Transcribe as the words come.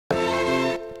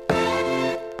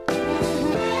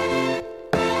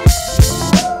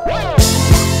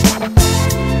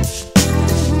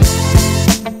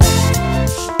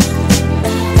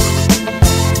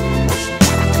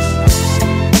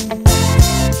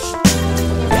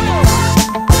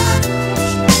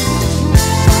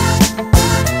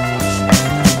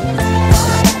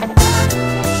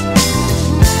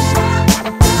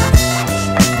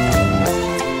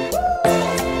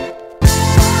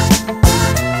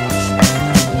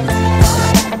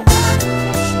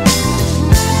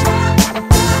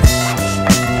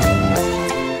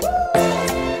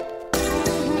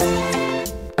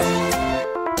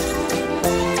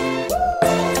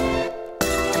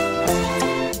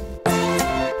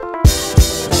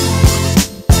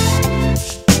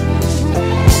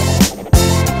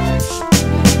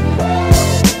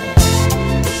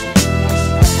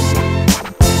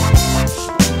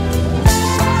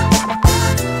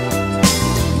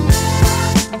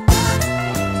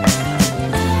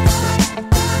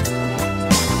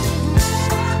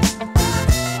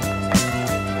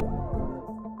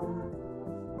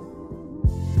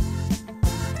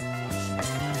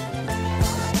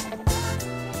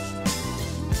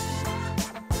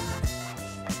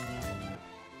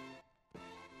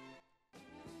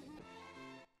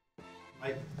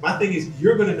My thing is,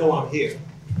 you're gonna know I'm here.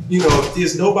 You know, if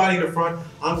there's nobody in the front,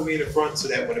 I'm gonna be in the front so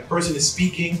that when a person is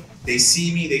speaking, they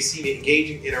see me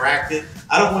engaging, interacting.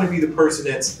 I don't wanna be the person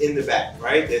that's in the back,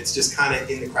 right? That's just kind of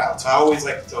in the crowd. So I always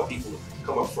like to tell people,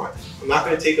 come up front. I'm not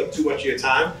gonna take up too much of your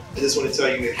time. I just wanna tell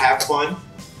you to have fun,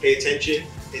 pay attention,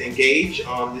 and engage.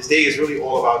 This day is really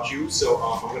all about you, so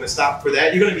I'm gonna stop for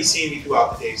that. You're gonna be seeing me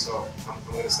throughout the day, so I'm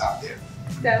gonna stop there.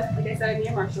 So, like I said, I'm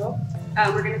Mia Marshall.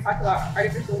 We're going to talk about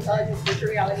artificial intelligence, virtual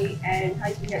reality, and how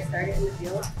you can get started in the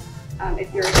field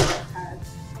if you're able to have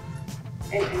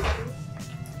an interest.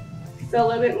 So a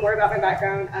little bit more about my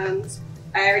background.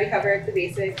 I already covered the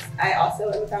basics. I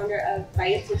also am a founder of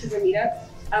Bites, which is a meetup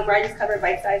where I just cover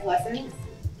bite-sized lessons.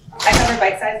 I cover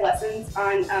bite-sized lessons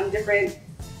on different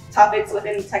topics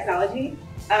within technology.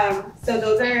 So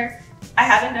those are, I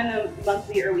haven't done them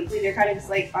monthly or weekly. They're kind of just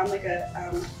like on like a,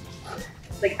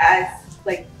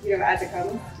 as it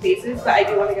comes basis, but I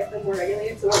do want to get them more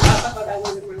regulated, so we'll talk about that a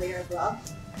little bit more later as well.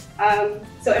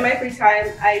 So in my free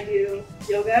time, I do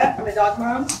yoga. I'm a dog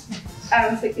mom. So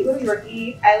a cute little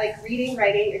Yorkie. I like reading,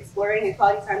 writing, exploring, and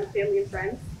quality time with family and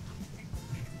friends.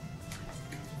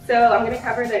 So I'm going to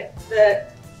cover the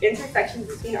intersections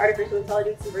between artificial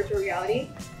intelligence and virtual reality.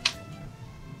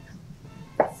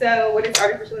 So what is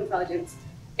artificial intelligence?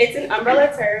 It's an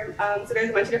umbrella term, so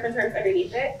there's a bunch of different terms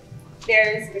underneath it.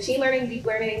 There's machine learning, deep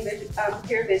learning,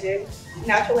 computer vision,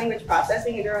 natural language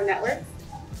processing, and neural networks.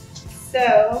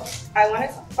 So I want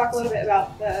to talk a little bit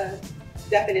about the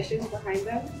definitions behind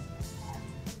them.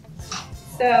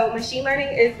 So machine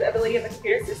learning is the ability of a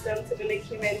computer system to mimic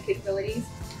human capabilities.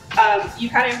 You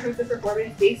kind of improve the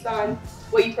performance based on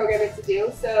what you program it to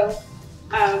do. So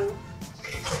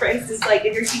for instance, like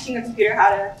if you're teaching a computer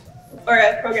or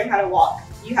a program how to walk,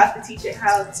 you have to teach it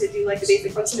how to do like the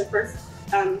basic function of first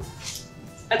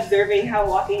observing how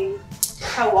walking,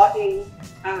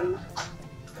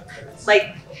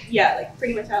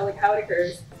 pretty much how it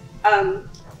occurs, the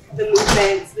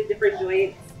movements, the different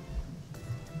joints.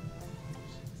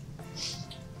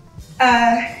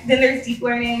 Then there's deep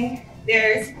learning.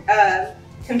 There's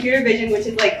computer vision, which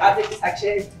is like object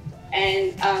detection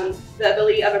and the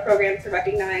ability of a program to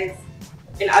recognize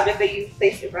an object that you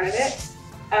placed in front of it.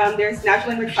 There's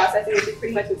natural language processing, which is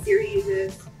pretty much what Siri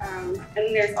uses. And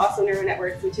then there's also neural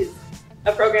networks, which is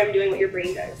a program doing what your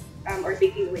brain does, or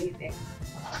thinking the way you think.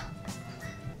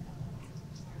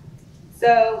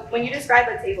 So when you describe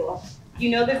a table, you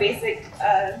know the basic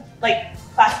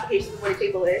classification of what a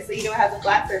table is. So you know it has a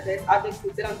flat surface, objects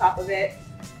can sit on top of it.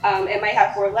 It might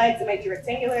have 4 legs, it might be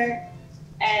rectangular,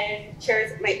 and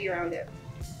chairs might be around it.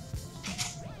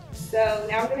 So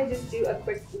now I'm going to just do a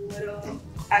quick little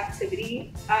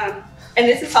activity. And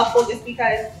this is helpful just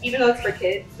because even though it's for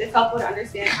kids, it's helpful to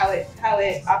understand how it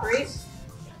operates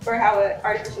or how an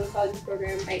artificial intelligence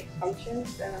program might function.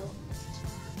 So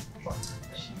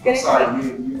I'm sorry,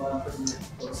 you want to put me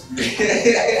close to me?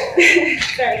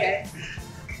 Sorry guys.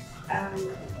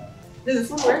 Does this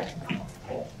one work?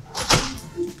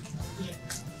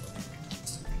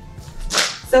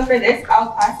 So for this, I'll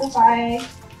classify,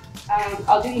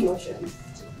 I'll do emotions.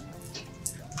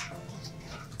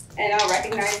 And I'll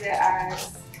recognize it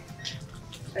as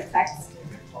a text.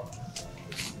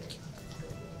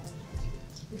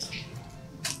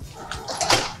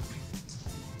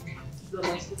 The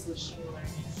link is machine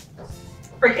learning.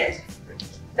 For kids.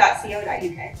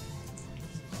 .co.uk.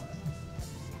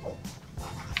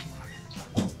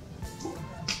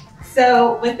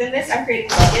 So within this, I'm creating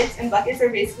buckets, and buckets are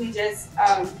basically just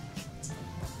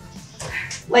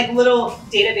like little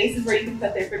databases where you can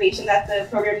put the information that the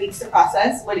program needs to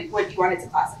process, what you want it to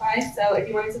classify. So if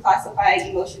you wanted to classify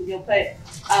emotions, you'll put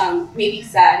maybe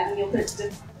sad, and you'll put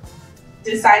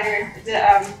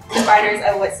definers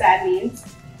of what sad means.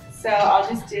 So I'll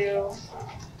just do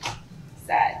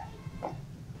sad.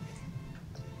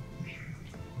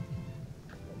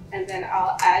 And then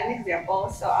I'll add an example.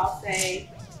 So I'll say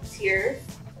tears.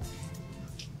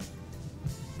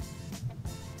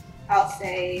 I'll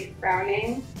say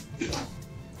frowning.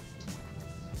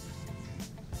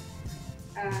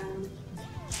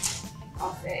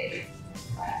 I'll say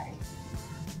cry.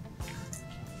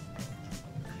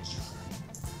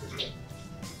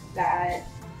 Sad.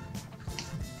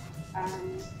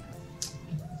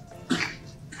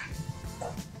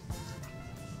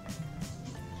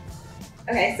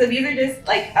 Okay, so these are just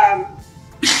like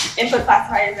input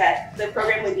classifiers that the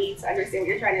program would need to understand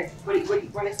what you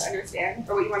want it to understand,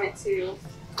 or what you want it to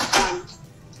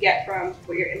get from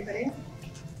what you're inputting.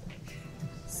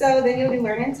 So then you'll do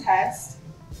learn and test.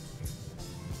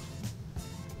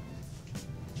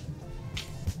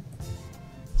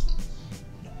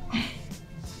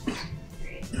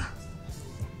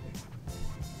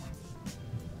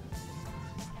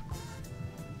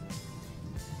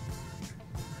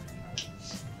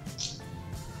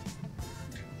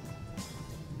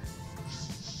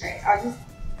 Alright, I'll just.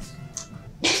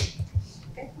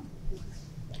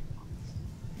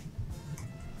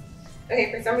 Okay,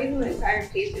 for some reason the entire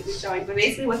page isn't showing, but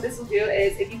basically what this will do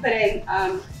is if you put in,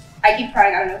 I keep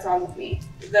crying, I don't know what's wrong with me,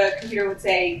 the computer would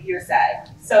say you're sad.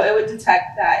 So it would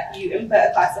detect that you input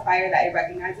a classifier that it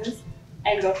recognizes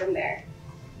and go from there.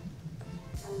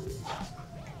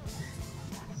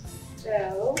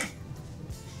 So,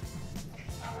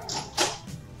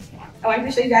 I wanted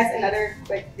to show you guys another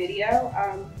quick video.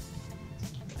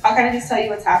 I'll kind of just tell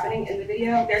you what's happening in the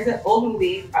video. There's an old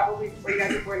movie, probably before you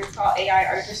guys were born, it's called AI,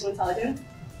 Artificial Intelligence.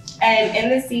 And in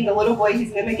this scene, the little boy,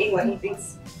 he's mimicking what he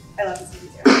thinks, I love this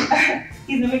movie too.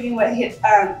 He's mimicking what his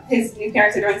new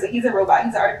parents are doing. So he's a robot,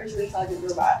 he's an artificial intelligent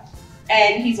robot.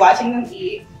 And he's watching them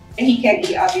eat, and he can't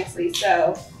eat, obviously.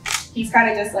 So he's kind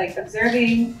of just like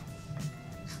observing.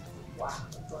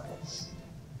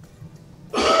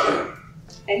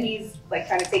 And he's like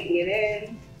kind of taking it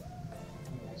in.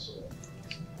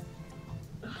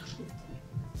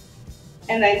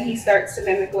 And then he starts to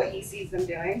mimic what he sees them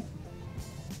doing.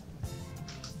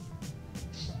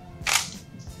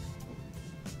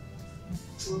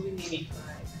 Movie made me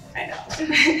cry. I know.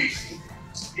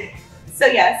 So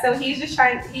yeah, so he's just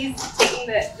he's taking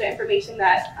the information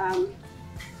that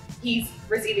he's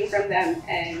receiving from them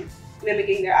and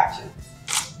mimicking their actions.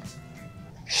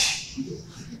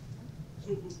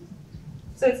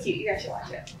 So it's cute, you guys should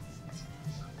watch it.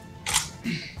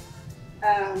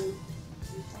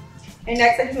 And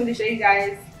next I just want to show you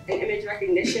guys an image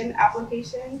recognition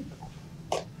application.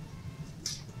 I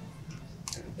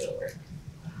don't know if it'll work.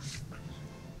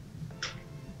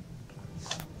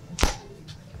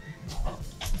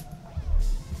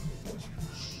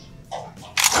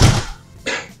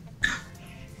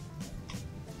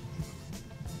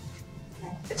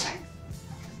 It's fine.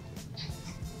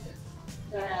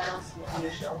 Can I add on something on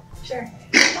the show? Sure.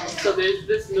 So there's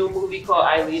this new movie called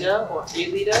Aelita.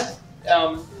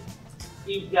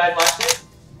 You guys watched it?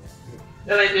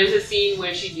 And like there's a scene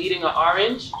where she's eating an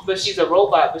orange, but she's a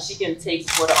robot, but she can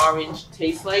taste what an orange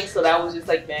tastes like. So that was just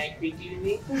like man creepy to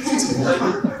me.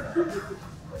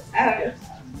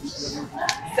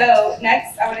 So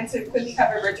next, I wanted to quickly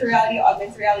cover virtual reality,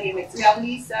 augmented reality, and mixed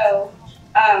reality. So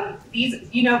these,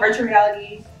 virtual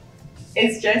reality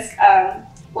is just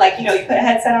like, you put a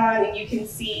headset on and you can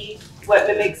see what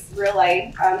mimics real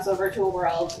life, so virtual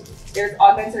world. There's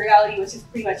augmented reality, which is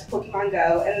pretty much Pokemon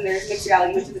Go, and then there's mixed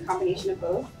reality, which is a combination of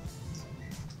both.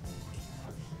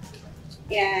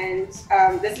 And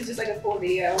this is just like a cool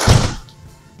video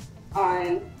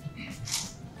on,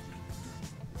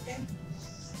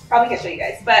 probably can't show you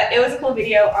guys, but it was a cool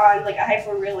video on like a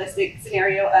hyper-realistic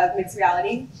scenario of mixed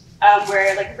reality,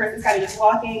 where like the person's kind of just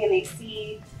walking and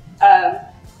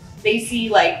they see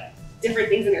like different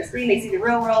things in their screen. They see the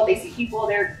real world, they see people,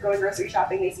 they're going grocery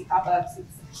shopping, they see pop-ups.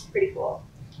 It's pretty cool.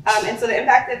 And so the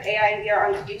impact of AI and VR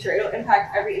on the future, it'll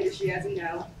impact every industry, as we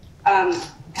know.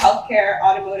 Healthcare,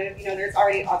 automotive, there's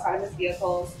already autonomous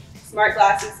vehicles, smart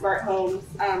glasses, smart homes.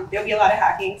 There'll be a lot of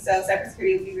hacking, so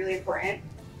cybersecurity will be really important.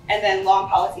 And then law and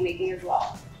policy making as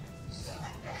well.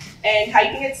 And how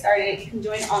you can get started, you can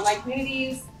join online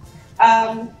communities,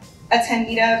 attend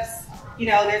meetups.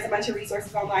 There's a bunch of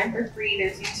resources online for free.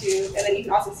 There's YouTube, and then you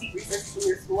can also seek resources from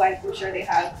your school. I'm sure they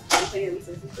have plenty of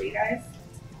resources for you guys.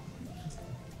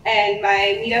 And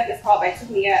my meetup is called by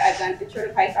Mia. I've done Intro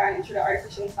to Python, Intro to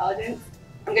Artificial Intelligence.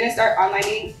 I'm going to start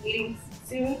online meetings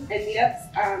soon and meetups.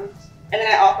 And then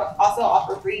I also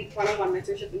offer free one-on-one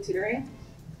mentorship and tutoring.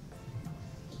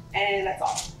 And that's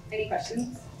all. Any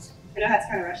questions? I know I had to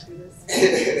kind of rush through this.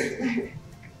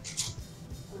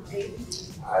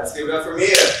 All right, let's give it up for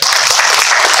Mia.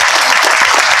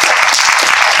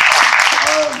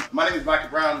 My name is Michael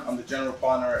Brown. I'm the general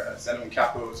partner at Settlement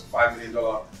Capital. It's a $5 million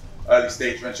early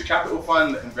stage venture capital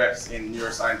fund that invests in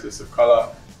neuroscientists of color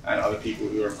and other people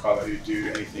who are of color who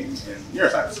do anything in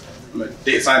neuroscience. I'm a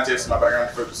data scientist. My background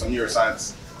is focused on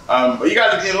neuroscience. But you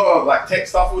guys are doing a lot of like tech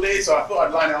stuff all day, so I thought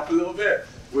I'd line it up a little bit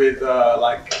with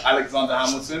like Alexander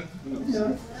Hamilton.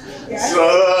 Yeah.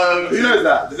 So who knows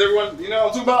that? Does everyone, what I'm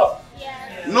talking about?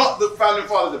 Yeah. Not the founding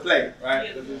father of the play,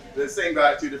 right? Yeah. The same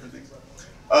guy, two different things.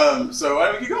 So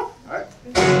why don't we keep going? All right.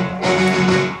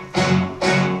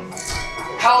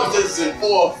 How does an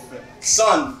orphan,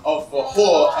 son of a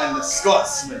whore and a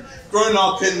Scotsman, grown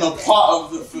up in a part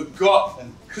of the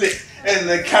forgotten clique in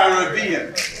the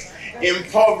Caribbean,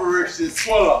 impoverished and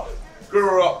swallow,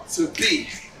 grew up to be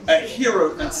a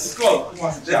hero and scholar,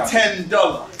 the $10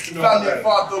 founding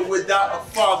father without a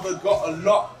father got a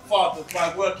lot farther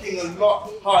by working a lot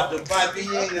harder, by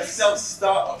being a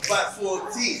self-starter by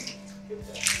 14.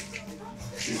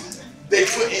 They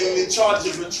put him in charge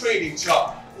of a trading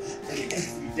chart. And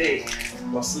every day,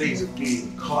 while slaves are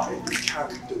being carted and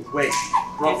carried away,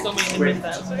 There's so many different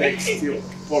styles, right? they still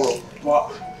borrow.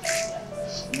 But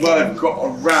word got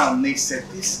around, they said,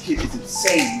 this kid is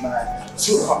insane, man.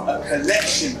 Took up a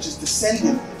collection, just to send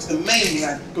him to the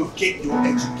mainland, go get your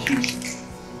education.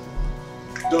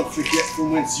 Don't forget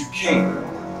from whence you came.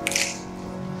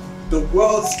 The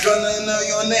world's gonna know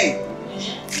your name.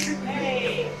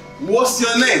 Hey. What's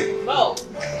your name? Mo.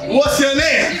 What's your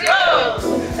name?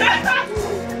 Mo.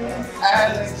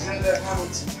 Alexander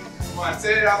Hamilton. Come on,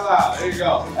 say it out loud. There you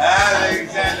go.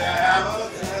 Alexander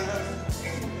Hamilton.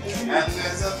 And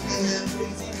there's a million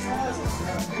things he has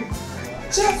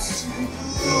just to do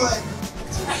it.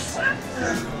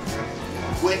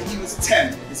 When he was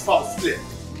 10, his father split,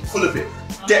 full of it,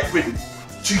 debt-ridden.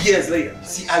 2 years later,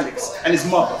 see Alex and his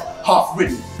mother,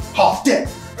 half-ridden, half dead,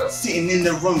 sitting in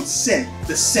their own sin,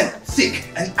 the scent thick,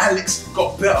 and Alex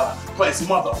got better, but his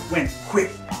mother went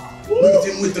quick. Moved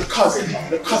in with the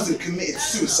cousin committed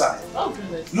suicide. Oh,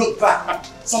 goodness. Look back,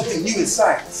 something new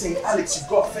inside, saying, Alex, you've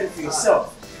got to fend for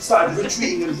yourself. Started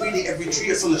retreating and reading every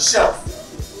treatise on the shelf.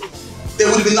 There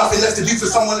would have been nothing left to do for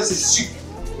someone else's shoot.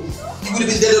 He would have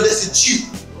been dead or destitute,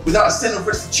 without a cent of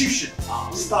restitution.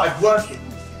 Started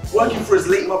working for his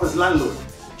late mother's landlord,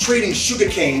 trading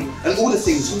sugarcane and all the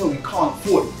things he can't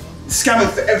afford. Scamming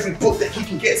for every book that he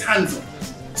can get his hands on.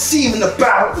 See him in the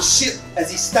bow of a ship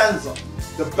as he stands on.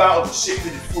 The bow of a ship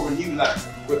headed for a new land,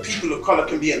 where people of color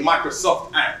can be at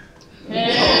Microsoft and the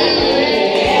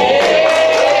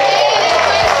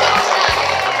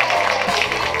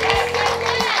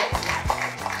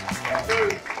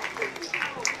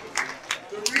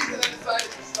reason I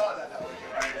decided to start that way,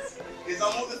 right, is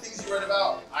on all the things you read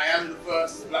about. I am the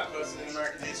first black person in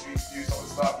American history to do some of the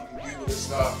stuff. You can Google this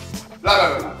stuff, blah,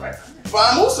 blah, blah, blah, right?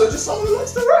 But I'm also just someone who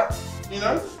likes to rap, you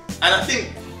know? And I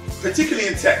think, particularly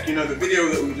in tech, you know, the video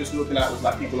that we were just looking at was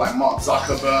like people like Mark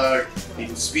Zuckerberg,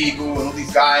 people Spiegel, and all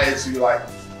these guys who like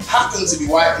happen to be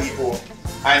white people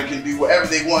and can do whatever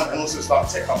they want and also start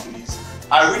tech companies.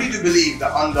 I really do believe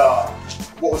that under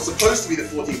what was supposed to be the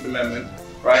 14th Amendment,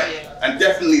 right, and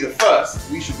definitely the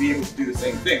first, we should be able to do the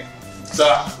same thing. So,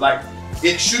 like,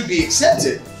 it should be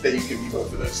accepted that you can be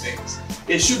both of those things.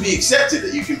 It should be accepted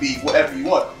that you can be whatever you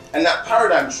want. And that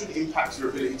paradigm shouldn't impact your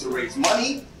ability to raise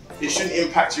money. It shouldn't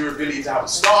impact your ability to have a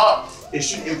startup. It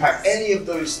shouldn't impact any of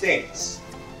those things.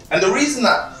 And the reason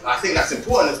that I think that's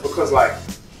important is because, like,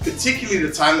 particularly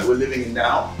the time that we're living in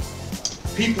now,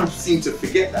 people seem to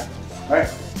forget that, right?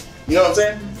 You know what I'm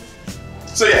saying?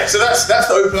 So yeah, so that's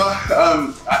the opener.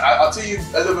 I'll tell you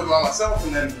a little bit about myself,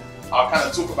 and then I'll kind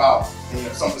of talk about, you know,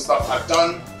 some of the stuff I've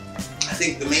done. I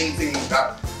think the main thing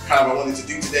that kind of I wanted to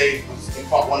do today was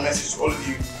impart one message to all of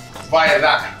you via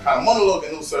that kind of monologue,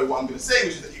 and also what I'm going to say,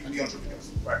 which is that you can be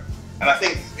entrepreneurs, right? And I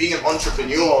think being an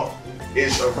entrepreneur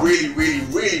is a really, really,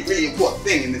 really, really important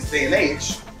thing in this day and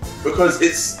age, because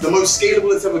it's the most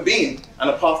scalable it's ever been, and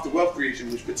a path to wealth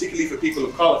creation, which particularly for people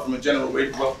of color from a general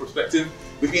wage wealth perspective,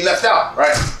 we've been left out,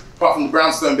 right? Apart from the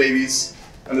brownstone babies,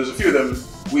 and there's a few of them,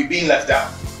 we've been left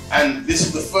out. And this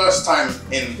is the first time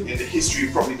in the history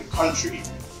of probably the country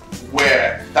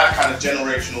where that kind of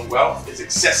generational wealth is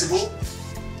accessible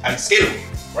and scalable,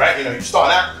 right? You know, you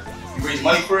start out, you raise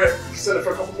money for it, you sell it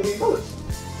for a couple $1 million,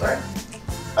 right?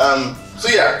 So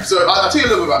yeah, so I'll tell you a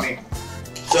little bit about me.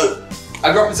 So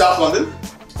I grew up in South London,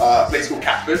 a place called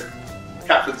Catford.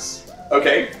 Catford's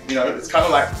okay, you know, it's kind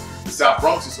of like the South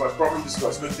Bronx. It's got its problems, it's got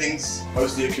its good things,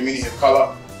 mostly a community of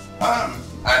color.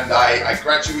 And I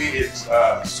graduated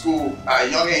school at a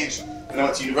young age, and I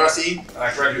went to university, and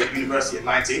I graduated university at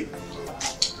 19.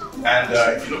 And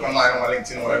if you look online on my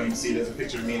LinkedIn or whatever, you can see there's a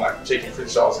picture of me like shaking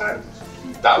Prince Charles' hand.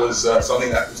 That was something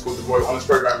that was called the Royal Honours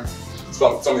Programme. It's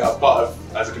something I was part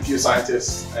of as a computer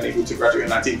scientist and able to graduate at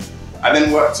 19. I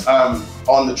then worked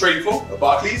on the trading floor at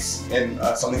Barclays in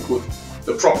something called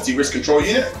the Property Risk Control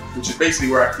Unit, which is basically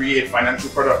where I create financial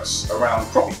products around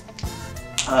property,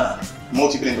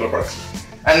 multi-billion dollar products.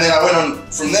 And then I went on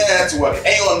from there to work at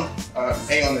Aon.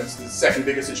 Aon is the second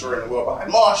biggest insurer in the world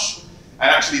behind Marsh.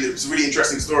 And actually, there's a really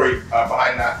interesting story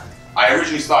behind that. I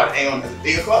originally started Aon as a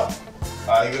data clerk,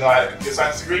 even though I had a computer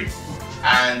science degree.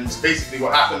 And basically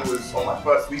what happened was, on my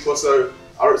first week or so,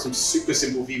 I wrote some super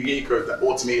simple VBA code that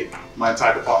automated my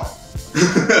entire department.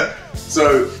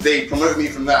 So they promoted me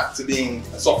from that to being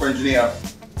a software engineer.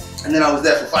 And then I was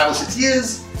there for 5 or 6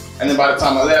 years. And then by the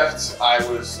time I left, I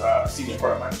was a senior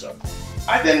product manager.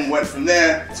 I then went from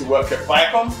there to work at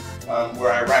Viacom,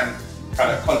 where I ran kind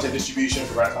of content distribution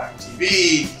for brands like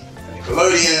TV and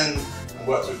Nickelodeon, and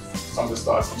worked with some of the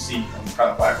stars you see on kind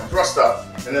of Viacom's roster.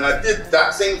 And then I did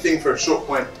that same thing for a short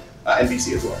point at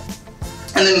NBC as well.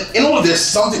 And then in all of this,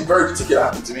 something very particular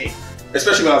happened to me,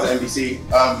 especially when I was at NBC.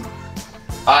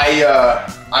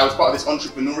 I was part of this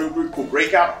entrepreneurial group called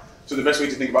Breakout. So the best way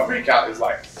to think about Breakout is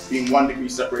like being 1 degree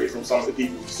separated from some of the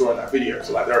people you saw in that video.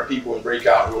 So like there are people in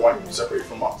Breakout who are 1 degree separated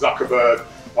from Mark Zuckerberg,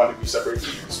 1 degree separated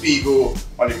from Spiegel,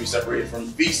 1 degree separated from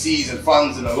VCs and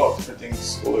funds and a lot of different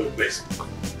things all over the place.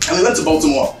 And we went to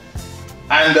Baltimore,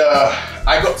 and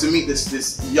I got to meet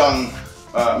this young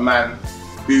man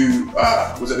who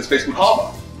was at this place called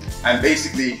Harbor. And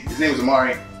basically, his name was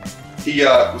Amari. He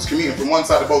was commuting from one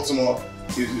side of Baltimore.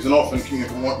 He was an orphan commuting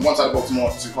from one side of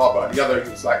Baltimore to Harbor, and the other he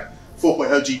was like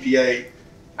 4.0 GPA,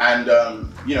 and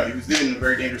he was living in a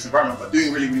very dangerous environment, but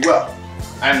doing really, really well.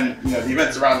 And the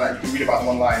events around that, you can read about them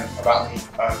online about me,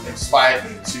 inspired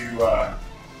me to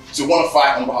want to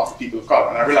fight on behalf of people of color.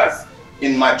 And I realized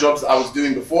in my jobs that I was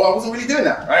doing before, I wasn't really doing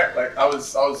that, right? Like I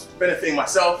was benefiting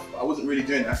myself, I wasn't really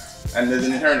doing that. And there's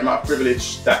an inherent amount of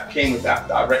privilege that came with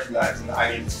that I recognized and that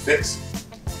I needed to fix.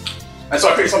 And so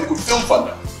I created something called Film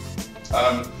Funder.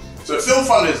 So Film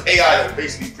Funder is AI that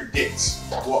basically predicts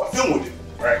what a film will do,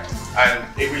 right? And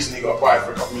it recently got acquired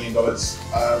for $2 million.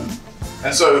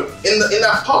 And so in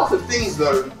that path of things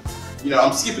though,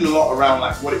 I'm skipping a lot around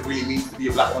like what it really means to be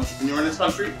a black entrepreneur in this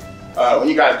country. When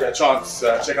you guys get a chance,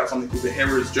 check out something called The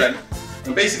Hero's Journey.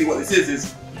 And basically what this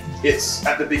is it's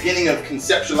at the beginning of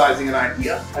conceptualizing an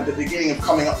idea, at the beginning of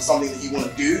coming up with something that you want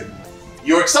to do,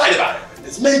 you're excited about it.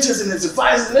 There's mentors and there's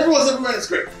advisors and everyone's everywhere and it's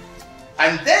great.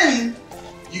 And then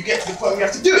you get to the point where you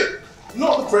have to do it.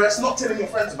 Not the press, not telling your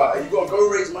friends about it. You've got to go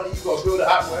raise money, you've got to build an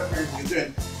app, whatever it is you're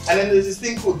doing. And then there's this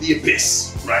thing called the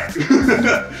abyss, right?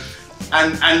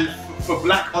 and for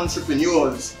black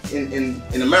entrepreneurs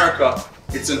in America,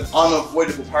 it's an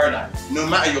unavoidable paradigm, no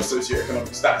matter your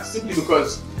socioeconomic status, simply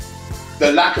because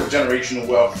the lack of generational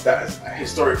wealth that has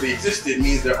historically existed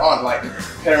means there aren't like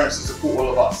parents to support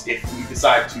all of us if we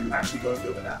decide to actually go and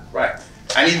build an app, right?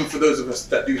 And even for those of us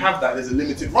that do have that, there's a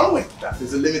limited runway for that.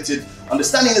 There's a limited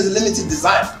understanding, there's a limited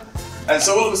desire. And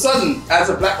so all of a sudden, as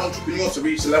a black entrepreneur to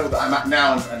reach the level that I'm at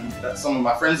now and that some of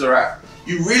my friends are at,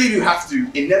 you really do have to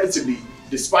inevitably,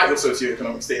 despite your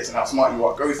socioeconomic status and how smart you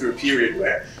are, go through a period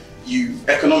where you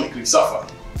economically suffer,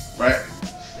 right?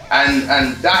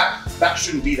 And that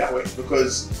shouldn't be that way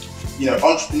because,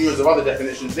 entrepreneurs of other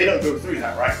definitions, they don't go through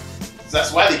that, right? So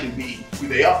that's why they can be who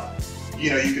they are.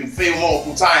 You can fail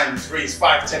multiple times, raise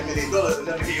 $5–10 million and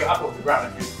never get your app off the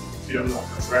ground if you don't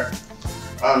like us, right?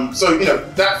 So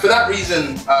for that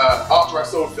reason, after I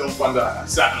sold Film Funder, I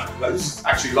sat and this is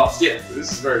actually last year, so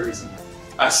this is very recent.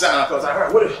 I sat and I thought, all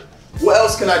right, what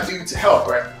else can I do to help,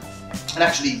 right? And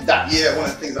actually that year, one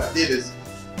of the things I did is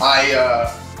I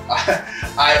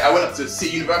went up to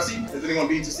City University. Has anyone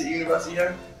been to City University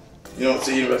here? You know what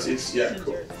City University is? Yeah,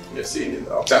 cool. Yeah, City in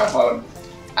uptown Harlem.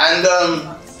 And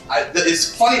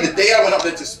it's funny, the day I went up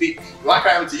there to speak, like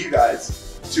I am to you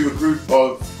guys, to a group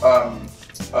of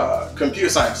computer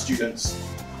science students,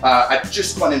 I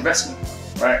just got an investment,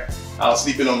 right? I was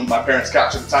sleeping on my parents'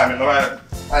 couch at the time in Long Island,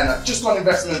 and I just got an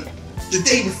investment the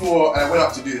day before, and I went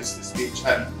up to do this speech,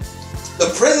 and the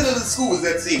president of the school was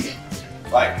there to see me.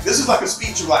 Like, this was like a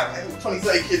speech of like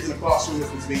 20–30 kids in a classroom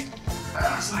listening to me, and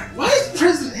I was like, why is the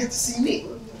president here to see me?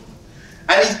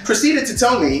 And he proceeded to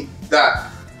tell me that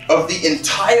of the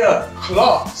entire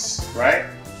class, right?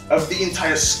 Of the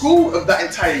entire school, of that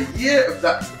entire year, of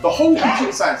the whole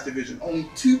computer science division, only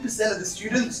 2% of the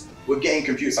students were getting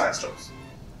computer science jobs.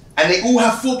 And they all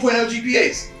have 4.0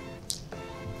 GPAs.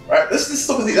 Right? That's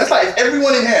like if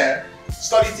everyone in here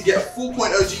studied to get a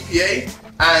 4.0 GPA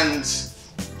and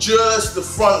just the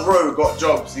front row got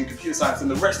jobs in computer science and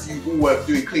the rest of you all were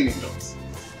doing cleaning jobs.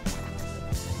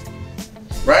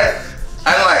 Right?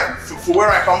 And like, for where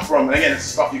I come from, and again, it's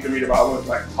stuff you can read about, I won't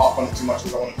like harp on it too much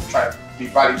because I want to try to be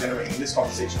value generating in this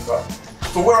conversation, but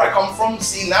for where I come from,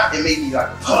 seeing that, it made me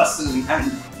like personally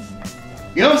angry.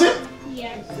 You know what I'm saying?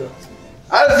 Yes.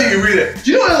 I don't think you read it.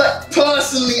 Do you know what I'm like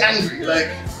personally angry? Like,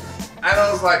 and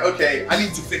I was like, okay, I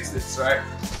need to fix this, right?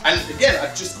 And again, I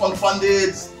just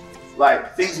funded,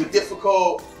 like things were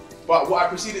difficult, but what I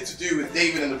proceeded to do with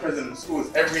David and the president of the school is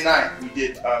every night we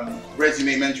did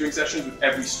resume mentoring sessions with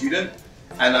every student.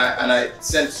 And I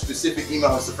sent specific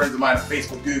emails to friends of mine at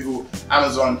Facebook, Google,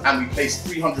 Amazon, and we placed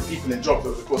 300 people in jobs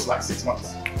over the course of like 6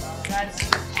 months. That's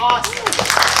awesome.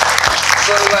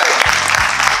 So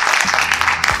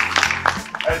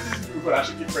like, this is really good. I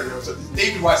should give credit. So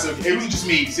David White, so it wasn't just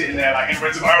me sitting there like in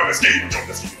friends of mine, oh, let's get you a job,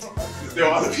 let's get you a job. There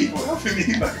were other people helping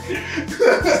me. Like,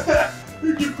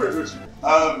 give credit.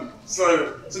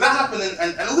 So that happened,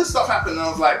 and all this stuff happened, and I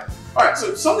was like, all right,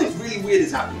 so something really weird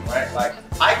is happening, right? Like,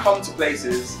 I come to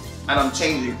places and I'm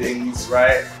changing things,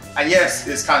 right? And yes,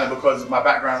 it's kind of because of my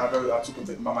background. I'll talk a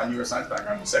bit about my neuroscience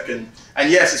background in a second. And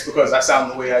yes, it's because I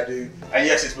sound the way I do. And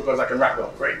yes, it's because I can rap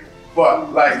well, great.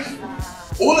 But like,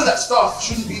 all of that stuff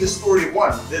shouldn't be the story of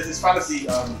one. There's this fallacy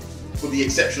called the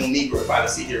exceptional Negro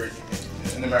fallacy here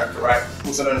in America, right?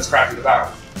 Also known as crack the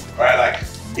barrel, right? Like,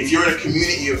 if you're in a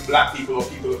community of black people or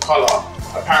people of color,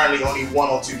 apparently only 1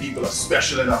 or 2 people are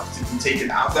special enough to be taken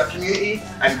out of that community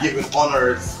and given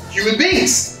honor as human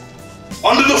beings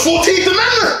under the 14th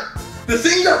Amendment, the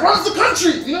thing that runs the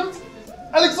country, you know?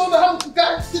 Alexander Hamilton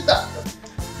guy did that.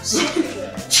 So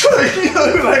you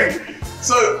know, like,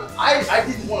 so I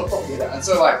didn't want to propagate that. And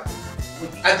so like,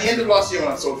 at the end of last year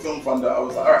when I sold Film Funder, I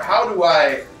was like, all right, how do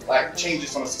I like change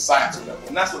this on a societal level?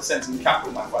 And that's what Sentiment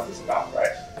Capital, my fund, is about,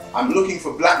 right? I'm looking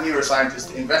for black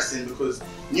neuroscientists to invest in because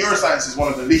neuroscience is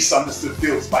one of the least understood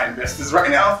fields by investors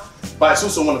right now, but it's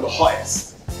also one of the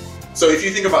hottest. So if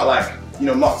you think about like, you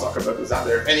know, Mark Zuckerberg was out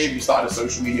there. If any of you started a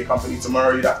social media company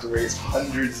tomorrow, you'd have to raise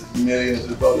hundreds of millions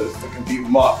of dollars to compete with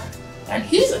Mark. And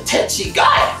he's a touchy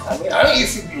guy. I mean, I don't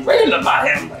usually be raving about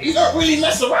him, but he don't really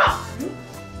mess around.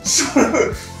 So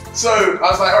I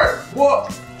was like, all right,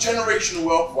 what generational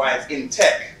wealth-wise in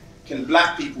tech can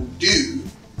black people do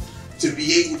to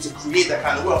be able to create that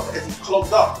kind of wealth that isn't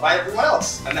clogged up by everyone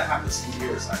else? And that happens in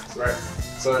neuroscience, right?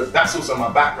 So that's also my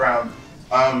background.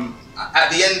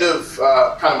 At the end of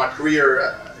kind of my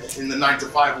career in the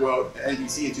 9-to-5 world at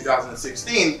NBC in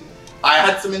 2016, I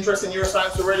had some interest in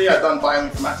neuroscience already. I'd done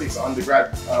bioinformatics at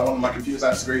undergrad, one of my computer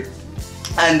science degree.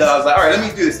 And I was like, all right, let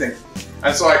me do this thing.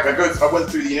 And so I went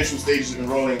through the initial stages of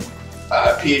enrolling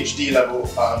at PhD level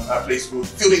at a place called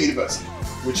Fielding University,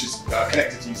 which is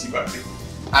connected to UC Berkeley.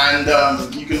 And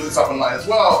you can look this up online as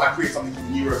well. I created something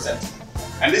called neurosentiment.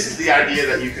 And this is the idea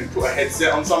that you can put a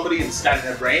headset on somebody and scan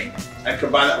their brain and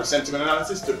combine that with sentiment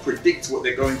analysis to predict what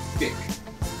they're going to think.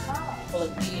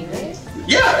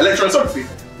 Yeah, electroencephalography.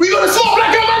 We got a small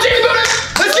black girl magic in the building!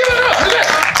 Let's give it up!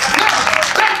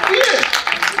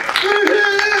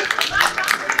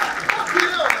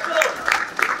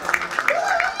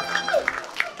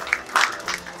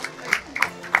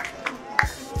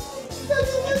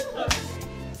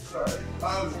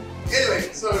 Anyway,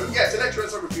 so yes,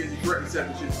 electroencephalography, as you correctly said,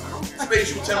 which is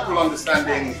spatial temporal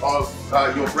understanding of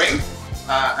your brain.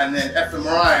 And then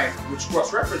fMRI, which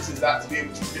cross-references that to be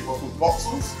able to predict what's called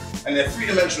voxels. And they're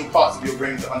 3-dimensional parts of your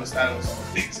brain that understand what someone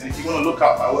thinks. And if you want to look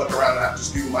up my work around that,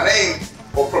 just Google my name,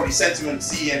 or probably sentiment,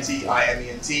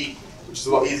 C-E-N-T-I-M-E-N-T, which is a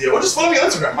lot easier. Or just follow me on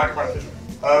Instagram, Mike Fisher.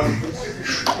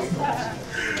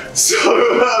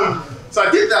 So I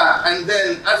did that, and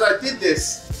then as I did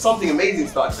this, something amazing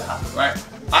started to happen, right?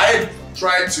 I had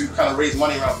tried to kind of raise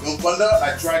money around Film Funder.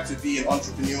 I tried to be an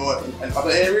entrepreneur in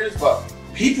other areas, but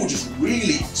people just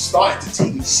really started to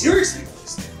take me seriously with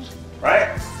this thing,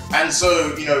 right? And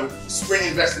so, you know, Sprint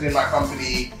invested in my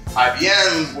company,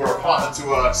 IBM were a partner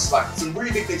to us, like some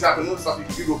really big things happened, all the stuff you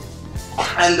can Google.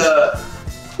 And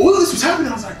all of this was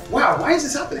happening, I was like, wow, why is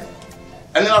this happening?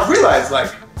 And then I realized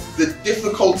like the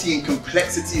difficulty and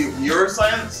complexity of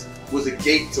neuroscience was a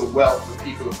gate to wealth for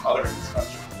people of color in this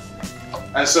country.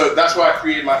 And so that's why I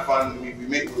created my fund. We're in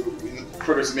the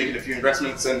progress of making a few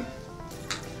investments, and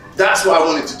that's what I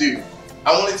wanted to do.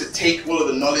 I wanted to take all of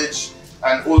the knowledge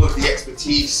and all of the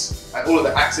expertise and all of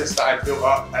the access that I built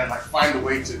up and like find a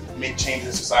way to make change at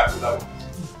a societal level.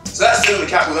 So that's Sentiment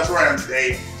Capital, that's where I am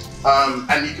today.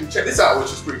 And you can check this out,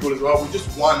 which is pretty cool as well. We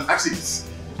just won, actually,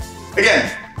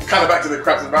 again, kind of back to the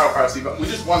crabs and barrel fallacy, but we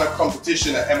just won a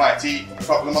competition at MIT a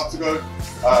couple of months ago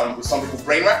with something called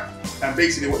Brain Rap. And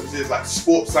basically what this is like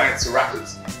sports science to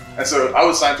rappers. And so I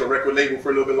was signed to a record label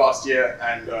for a little bit last year,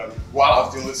 and while I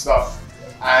was doing this stuff,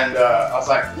 and I was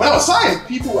like, when I was signed,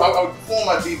 people, I would perform,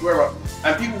 I'd be wherever,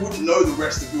 and people wouldn't know the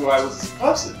rest of who I was as a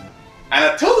person. And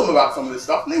I'd tell them about some of this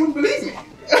stuff, and they wouldn't believe me.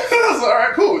 I was like, all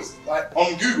right, cool. It's like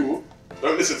on Google,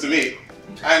 don't listen to me.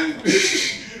 And then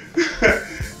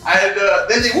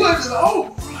they would, they're like,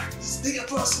 oh, like this bigger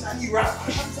person and you rap. How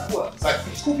does that work? It's like,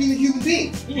 it's called being a human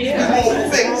being. Yeah. Multiple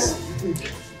things.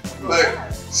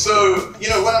 Like, so, you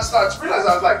know, when I started to realize,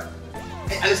 I was like,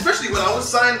 and especially when I was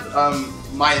signed,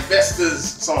 my investors,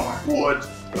 some of my board,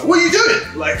 were like, what are you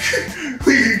doing? Like,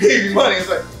 you gave me money. It's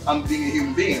like, I'm being a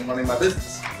human being and running my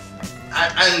business.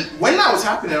 And when that was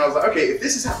happening, I was like, okay, if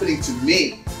this is happening to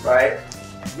me, right,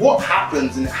 what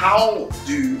happens and how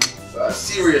do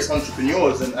serious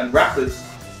entrepreneurs and rappers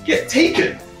get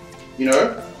taken, you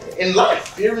know, in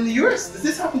life here in the US? Does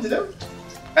this happen to them?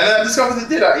 And then I discovered it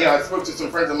did. I spoke to some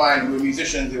friends of mine who were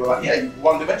musicians. They were like, yeah, you're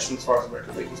one-dimensional as far as the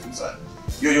record label is concerned.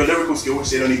 Your lyrical skill, which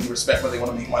they don't even respect, but they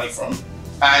want to make money from,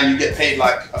 and you get paid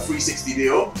like a 360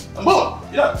 deal, and boom,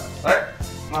 you're done, right?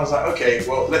 And I was like, okay,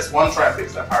 well, let's one, try and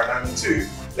fix that paradigm, and two,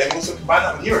 let me also combine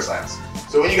that with neuroscience.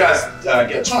 So when you guys get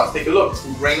a chance, take a look. It's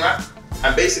called BrainRap.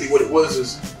 And basically what it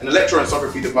was an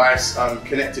electroencephalography device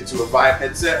connected to a Vive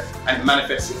headset, and it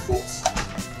manifests your thoughts.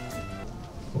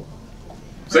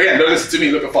 So again, don't listen to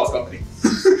me, look at Fast Company.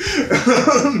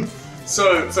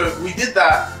 So we did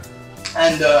that,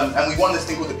 and we won this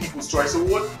thing called the People's Choice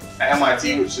Award at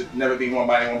MIT, which had never been won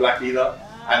by anyone black either.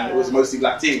 And it was a mostly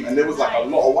black team, and there was like a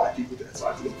lot of white people there, so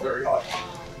I had to look very hard.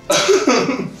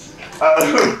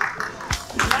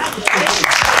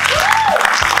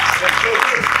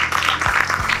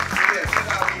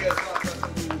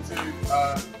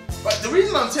 But the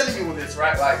reason I'm telling you all this,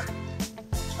 right, like,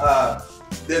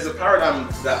 there's a paradigm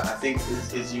that I think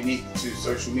is unique to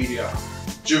social media,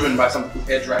 driven by something called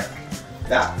EdgeRank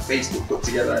that Facebook put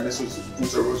together, and this was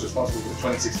also responsible for the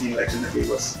 2016 election that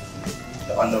gave us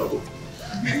the unknowable.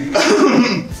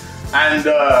 And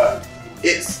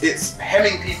it's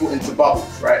hemming people into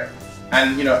bubbles, right?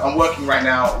 And you know, I'm working right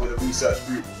now with a research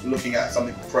group looking at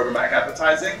something called programmatic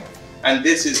advertising, and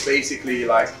this is basically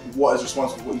like what is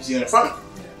responsible for what you see in the front.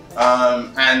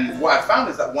 And what I found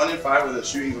is that 1 in 5 of the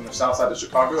shootings on the south side of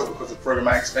Chicago are because of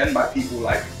programmatic spend by people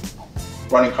like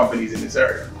running companies in this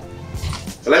area.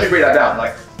 So let me break that down.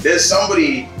 Like, there's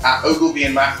somebody at Ogilvy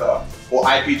and Mather or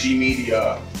IPG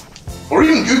Media, or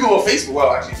even Google or Facebook,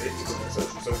 well actually Facebook isn't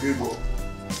social, so Google,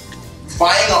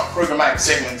 buying up programmatic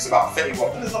segments about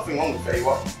FettyWap, and there's nothing wrong with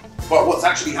FettyWap, but what's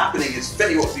actually happening is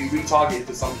FettyWap's being retargeted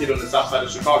to some kid on the south side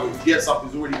of Chicago who gets up,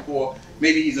 who's already poor,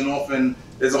 maybe he's an orphan,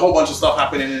 there's a whole bunch of stuff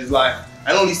happening in his life,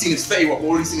 and all he's seen is FettyWap,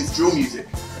 all he's seen is drill music,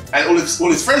 and all his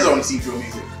friends are only seeing drill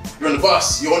music. You're on the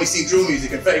bus, you only see drill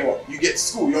music and FettyWap. You get to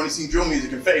school, you only see drill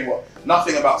music and FettyWap.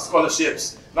 Nothing about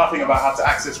scholarships, nothing about how to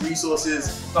access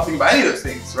resources, nothing about any of those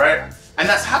things, right? And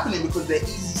that's happening because they're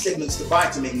easy segments to buy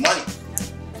to make money.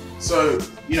 So,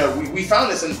 you know, we found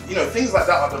this, and you know, things like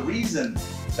that are the reason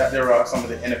that there are some of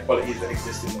the inequalities that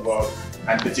exist in the world,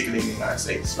 and particularly in the United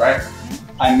States, right?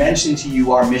 I mentioned to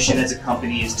you our mission as a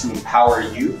company is to empower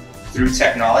you through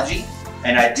technology,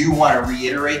 and I do want to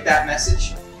reiterate that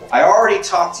message. I already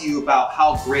talked to you about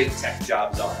how great tech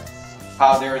jobs are,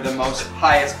 how they're the most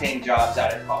highest paying jobs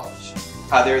out of college,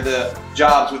 how they're the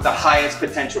jobs with the highest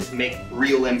potential to make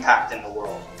real impact in the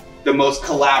world, the most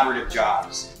collaborative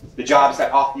jobs, the jobs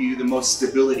that offer you the most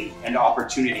stability and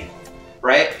opportunity,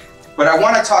 right? But I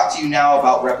want to talk to you now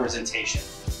about representation.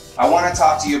 I want to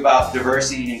talk to you about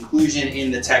diversity and inclusion in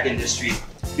the tech industry,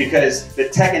 because the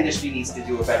tech industry needs to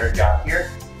do a better job here.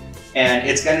 And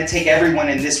it's going to take everyone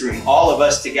in this room, all of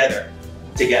us together,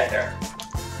 to get there.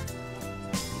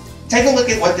 Take a look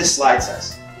at what this slide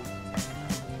says.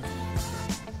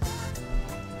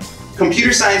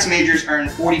 Computer science majors earn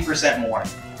 40% more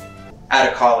out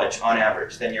of college on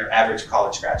average than your average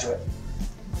college graduate.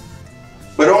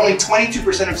 But only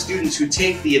 22% of students who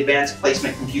take the advanced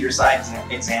placement computer science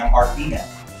exam are female.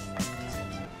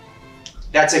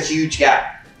 That's a huge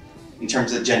gap in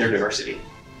terms of gender diversity.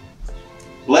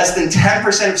 Less than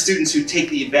 10% of students who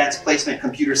take the advanced placement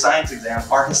computer science exam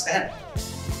are Hispanic.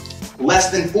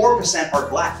 Less than 4% are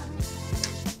Black.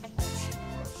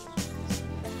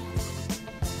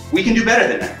 We can do better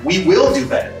than that. We will do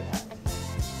better than that.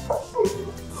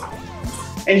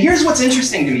 And here's what's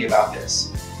interesting to me about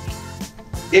this.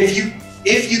 If you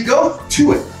go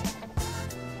to it,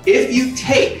 if you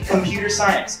take computer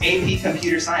science, AP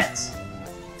computer science,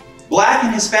 Black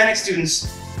and Hispanic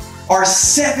students are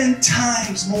 7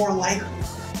 times more likely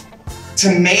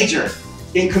to major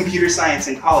in computer science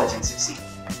in college and succeed.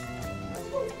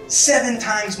 7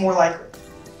 times more likely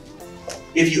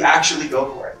if you actually go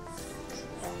for it.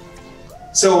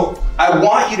 So I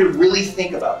want you to really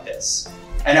think about this,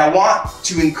 and I want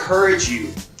to encourage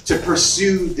you to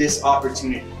pursue this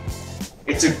opportunity.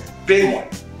 It's a big one.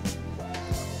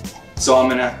 So I'm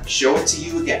gonna show it to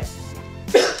you again.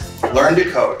 Learn to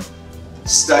code,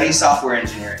 study software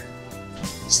engineering,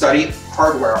 study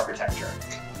hardware architecture.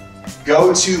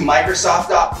 Go to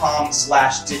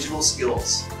Microsoft.com/digital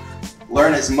skills.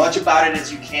 Learn as much about it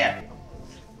as you can.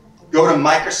 Go to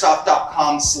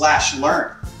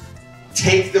Microsoft.com/learn.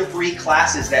 Take the free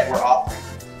classes that we're offering.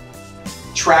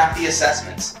 Track the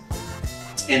assessments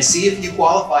and see if you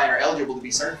qualify and are eligible to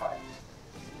be certified.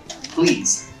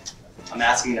 Please, I'm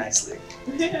asking nicely.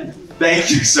 Thank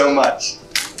you so much.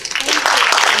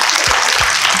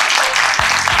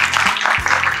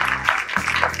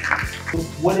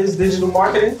 What is digital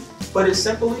marketing? Put it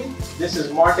simply, this is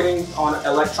marketing on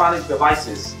electronic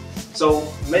devices. So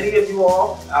many of you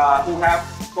all who have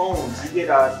phones, you get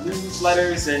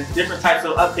newsletters and different types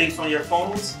of updates on your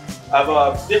phones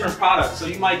of different products. So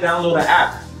you might download an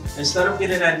app Instead of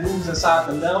getting that news inside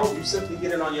the mail, you simply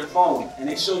get it on your phone, and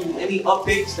they show you any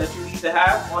updates that you need to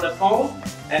have on the phone,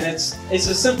 and it's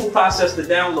a simple process to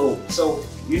download. So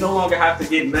you no longer have to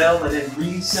get mail and then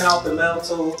re-send out the mail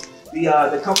to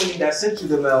the company that sent you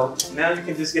the mail. Now you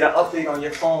can just get an update on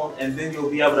your phone, and then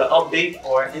you'll be able to update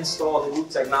or install the new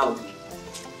technology.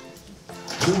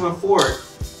 Moving forward,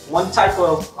 one type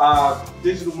of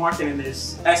digital marketing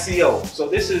is SEO. So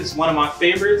this is one of my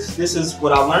favorites. This is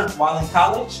what I learned while in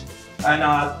college. And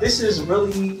this is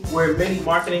really where many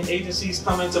marketing agencies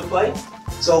come into play.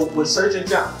 So with search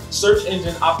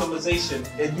engine optimization,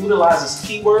 it utilizes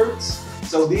keywords.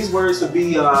 So these words would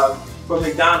be for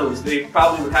McDonald's. They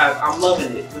probably would have "I'm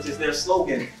loving it," which is their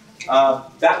slogan.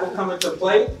 That will come into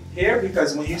play here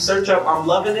because when you search up "I'm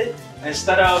loving it,"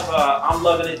 instead of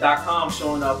I'mLovingIt.com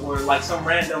showing up or like some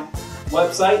random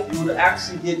website, you would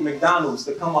actually get McDonald's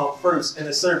to come up first in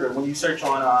the server when you search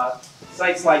on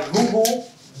sites like Google,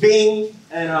 Bing,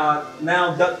 and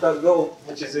now DuckDuckGo,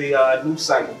 which is a news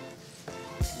site.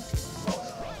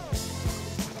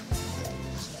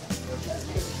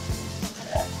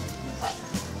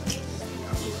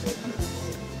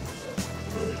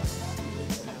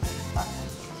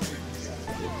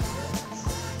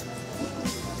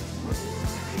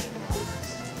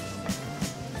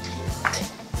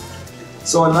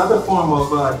 So another form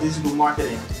of digital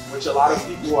marketing, which a lot of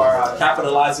people are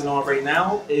capitalizing on right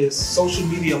now, is social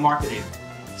media marketing.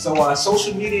 So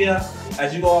social media,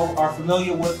 as you all are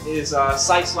familiar with, is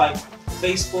sites like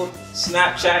Facebook,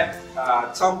 Snapchat,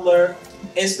 Tumblr,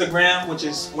 Instagram, which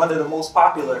is one of the most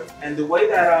popular. And the way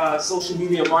that social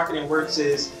media marketing works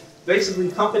is basically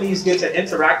companies get to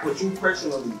interact with you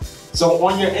personally. So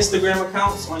on your Instagram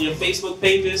accounts, on your Facebook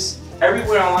pages,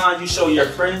 everywhere online you show your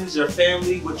friends, your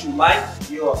family, what you like.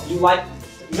 You like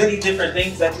many different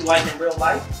things that you like in real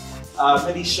life.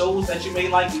 Many shows that you may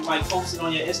like, you might post it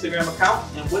on your Instagram account.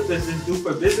 And what does this do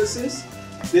for businesses?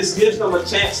 This gives them a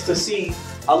chance to see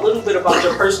a little bit about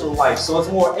your personal life, so it's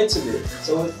more intimate.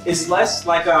 So it's less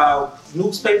like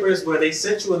newspapers where they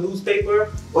sent you a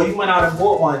newspaper or you went out and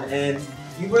bought one and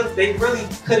they really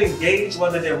couldn't gauge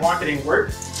whether their marketing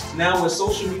worked. Now with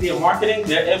social media marketing,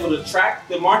 they're able to track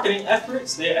the marketing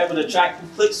efforts, they're able to track who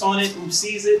clicks on it, who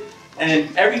sees it,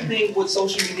 and everything with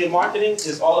social media marketing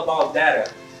is all about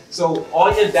data. So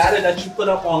all your data that you put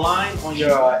up online on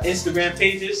your Instagram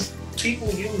pages, people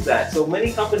use that. So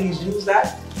many companies use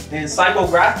that in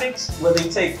psychographics where they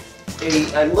take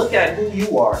a look at who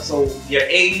you are. So your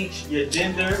age, your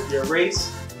gender, your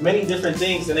race, many different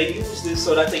things, and they use this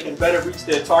so that they can better reach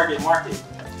their target market.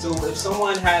 So if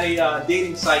someone had a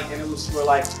dating site and it was for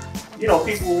like,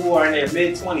 people who are in their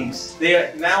mid-20s,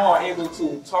 they now are able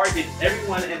to target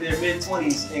everyone in their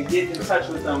mid-20s and get in touch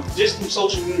with them just through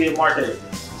social media marketing.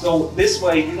 So this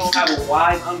way you don't have a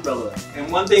wide umbrella.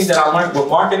 And one thing that I learned with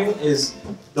marketing is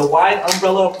the wide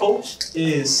umbrella approach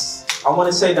is, I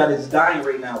want to say that it's dying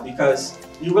right now because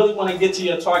you really want to get to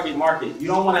your target market. You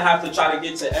don't want to have to try to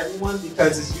get to everyone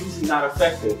because it's usually not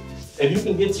effective. If you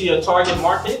can get to your target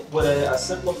market with a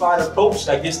simplified approach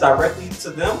that gets directly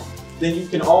to them, then you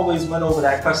can always win over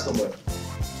that customer.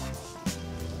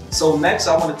 So next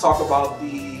I want to talk about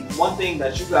the one thing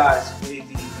that you guys may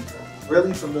be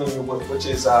really familiar with, which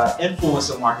is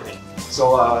influencer marketing.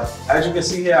 So as you can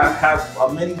see here, I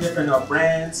have many different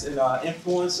brands and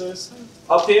influencers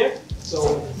up here.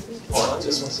 So hold on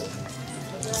just 1 second.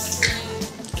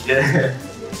 Yeah.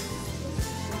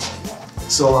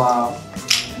 So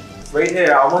right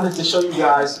here, I wanted to show you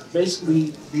guys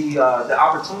basically the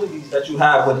opportunities that you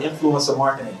have with influencer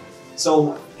marketing.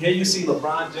 So here you see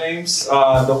LeBron James,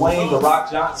 Dwayne The Rock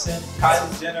Johnson,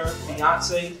 Kylie Jenner,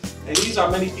 Beyonce, and these are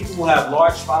many people who have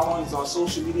large followings on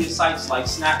social media sites like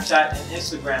Snapchat and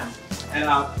Instagram. And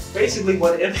basically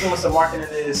what influencer marketing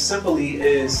is simply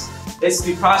is it's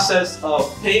the process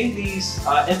of paying these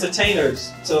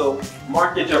entertainers to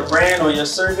market your brand or your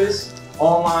service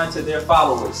online to their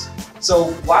followers.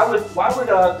 So why would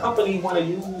a company want to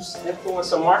use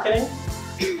influencer marketing?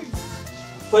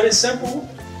 Put it simple,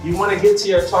 you want to get to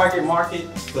your target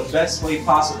market the best way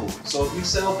possible. So if you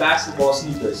sell basketball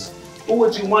sneakers, who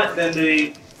would you want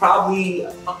than probably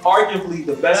arguably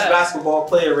the best basketball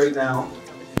player right now,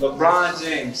 LeBron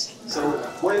James. So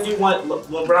wouldn't you want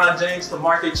LeBron James to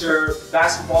market your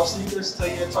basketball sneakers to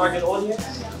your target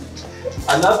audience?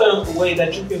 Another way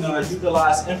that you can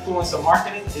utilize influencer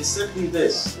marketing is simply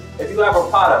this. If you have a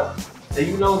product and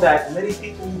you know that many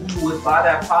people who would buy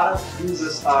that product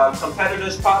use a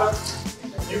competitor's product,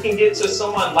 you can get to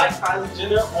someone like Kylie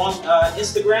Jenner on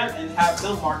Instagram and have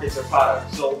them market your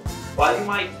product. So while you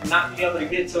might not be able to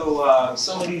get to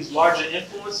some of these larger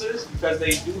influencers because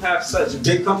they do have such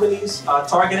big companies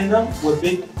targeting them with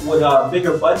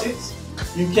bigger budgets,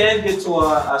 you can get to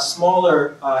a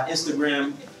smaller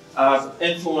Instagram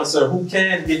influencer who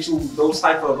can get you those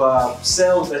type of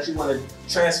sales that you want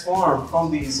to transform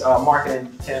from these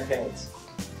marketing campaigns.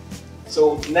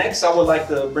 So next, I would like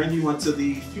to bring you into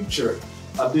the future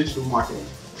of digital marketing.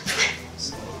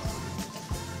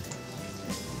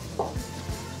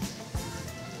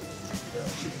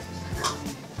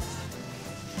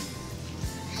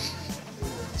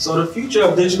 So the future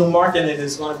of digital marketing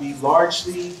is going to be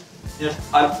largely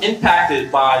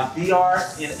impacted by VR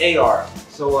and AR.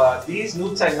 So these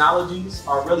new technologies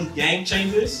are really game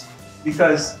changers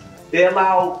because they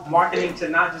allow marketing to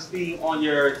not just be on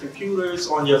your computers,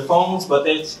 on your phones, but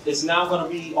it's now going to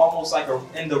be almost like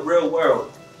in the real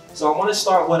world. So I want to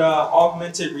start with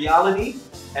augmented reality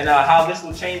and how this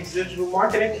will change digital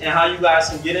marketing and how you guys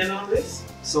can get in on this.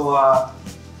 So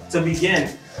to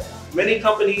begin, many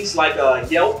companies like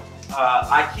Yelp,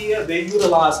 IKEA, they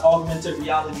utilize augmented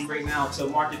reality right now to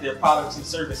market their products and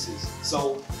services.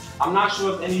 So I'm not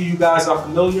sure if any of you guys are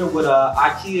familiar with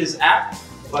IKEA's app,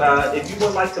 but if you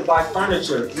would like to buy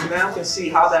furniture, you now can see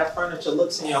how that furniture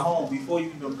looks in your home before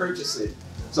you even purchase it.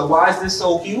 So why is this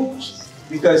so huge?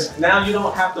 Because now you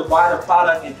don't have to buy the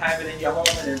product and have it in your home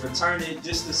and then return it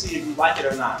just to see if you like it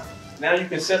or not. Now you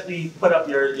can simply put up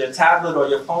your tablet or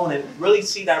your phone and really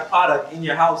see that product in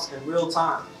your house in real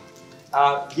time.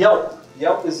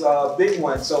 Yelp is a big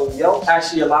one. So Yelp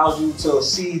actually allows you to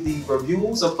see the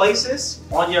reviews of places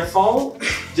on your phone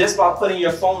just by putting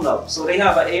your phone up. So they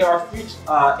have an AR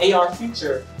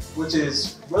feature, which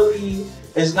is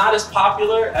not as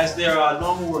popular as their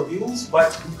normal reviews,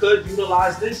 but you could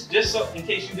utilize this just so in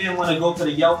case you didn't want to go to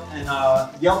the Yelp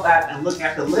app and look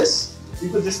at the list. You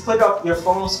could just put up your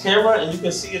phone's camera and you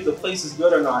can see if the place is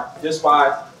good or not just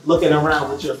by looking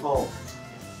around with your phone.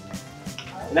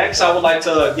 Next, I would like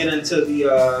to get into the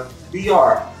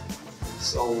VR.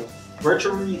 So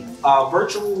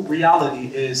virtual reality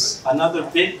is another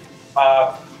big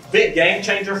game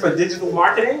changer for digital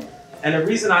marketing. And the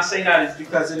reason I say that is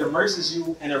because it immerses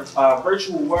you in a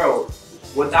virtual world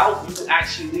without you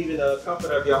actually leaving the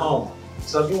comfort of your home.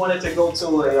 So if you wanted to go to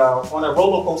on a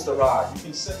roller coaster ride, you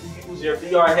can simply use your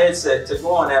VR headset to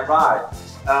go on that ride.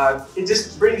 It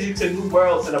just brings you to new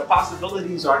worlds and the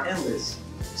possibilities are endless.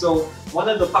 So one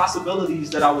of the possibilities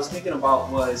that I was thinking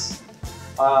about was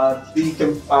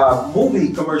the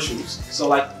movie commercials. So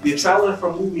like the trailer for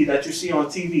a movie that you see on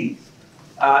TV.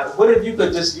 What if you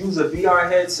could just use a VR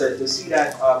headset to see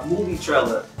that movie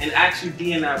trailer and actually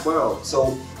be in that world?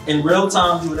 So in real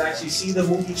time, you would actually see the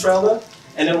movie trailer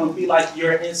and it would be like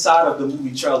you're inside of the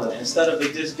movie trailer instead of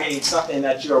it just being something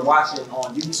that you're watching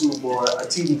on YouTube or a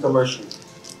TV commercial.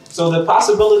 So the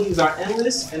possibilities are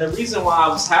endless, and the reason why I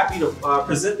was happy to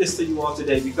present this to you all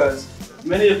today because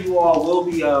many of you all will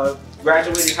be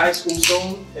graduating high school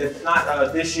soon, if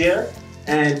not this year.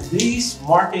 And these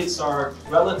markets are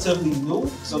relatively new,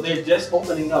 so they're just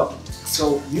opening up.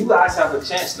 So you guys have a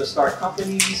chance to start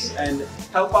companies and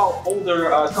help out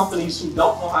older companies who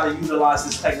don't know how to utilize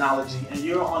this technology, and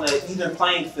you're on an even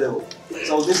playing field.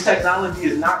 So this technology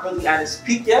is not really at its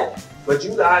peak yet, but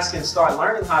you guys can start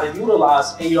learning how to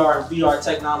utilize AR and VR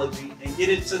technology and get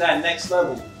it to that next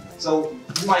level. So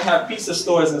you might have pizza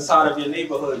stores inside of your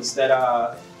neighborhoods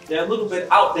that they're a little bit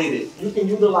outdated. You can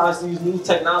utilize these new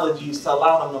technologies to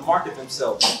allow them to market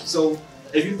themselves. So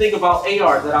if you think about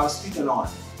AR that I was speaking on,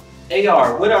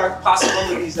 AR, what are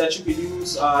possibilities that you could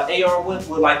use AR with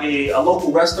like a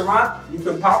local restaurant? You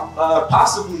can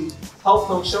possibly help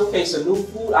them showcase a new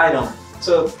food item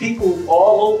to people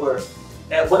all over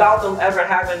without them ever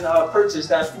having purchased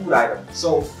that food item.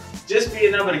 So just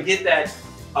being able to get that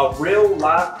real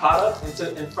live product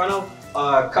in front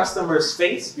of customers'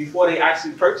 face before they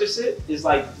actually purchase it is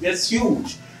it's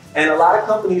huge. And a lot of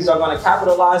companies are going to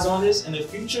capitalize on this in the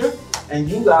future, and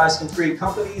you guys can create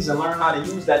companies and learn how to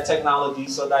use that technology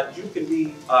so that you can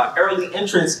be early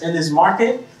entrants in this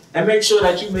market and make sure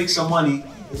that you make some money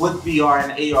with VR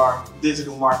and AR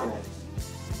digital marketing.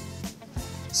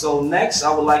 So next,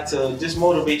 I would like to just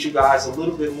motivate you guys a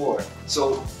little bit more.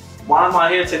 So why am I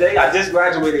here today? I just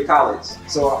graduated college.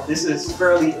 So this is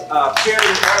fairly early. Thank you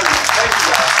guys.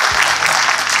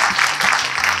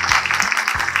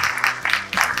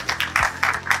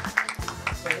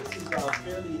 So this is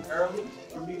fairly early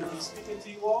for me to be speaking to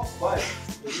you all, but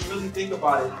if you really think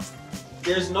about it,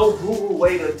 there's no guru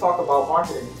way to talk about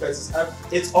marketing because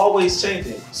it's always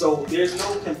changing. So there's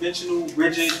no conventional,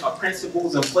 rigid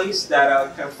principles in place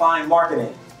that confine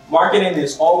marketing. Marketing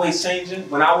is always changing.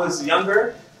 When I was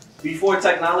younger, before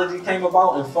technology came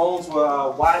about and phones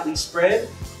were widely spread,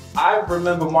 I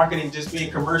remember marketing just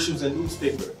being commercials and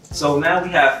newspaper. So now we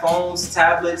have phones,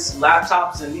 tablets,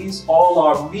 laptops, and these all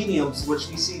are mediums which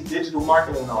we see digital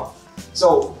marketing on.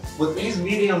 So with these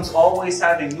mediums always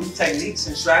having new techniques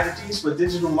and strategies for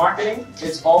digital marketing,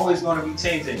 it's always going to be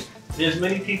changing. There's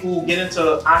many people who get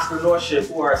into entrepreneurship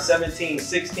who are 17,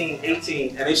 16,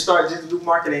 18, and they start digital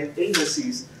marketing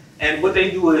agencies. And what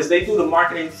they do is they do the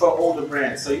marketing for older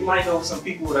brands. So you might know some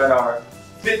people that are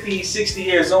 50, 60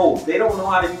 years old. They don't know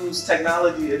how to use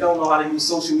technology. They don't know how to use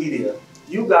social media.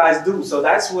 You guys do. So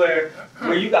that's where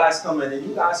you guys come in, and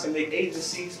you guys can make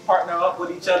agencies partner up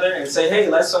with each other and say, hey,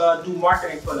 let's do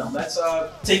marketing for them. Let's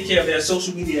take care of their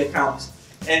social media accounts.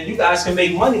 And you guys can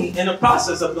make money in the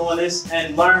process of doing this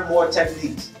and learn more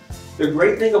techniques. The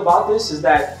great thing about this is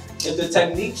that if the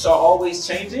techniques are always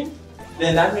changing,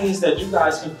 then that means that you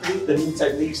guys can create the new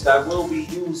techniques that will be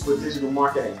used with digital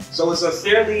marketing. So it's a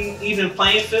fairly even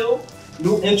playing field.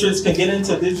 New entrants can get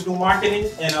into digital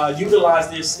marketing and utilize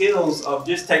their skills of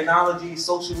just technology,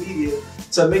 social media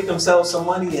to make themselves some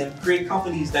money and create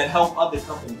companies that help other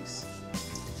companies.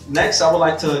 Next, I would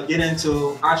like to get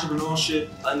into entrepreneurship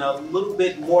in a little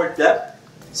bit more depth.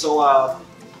 So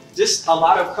just a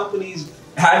lot of companies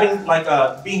having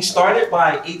being started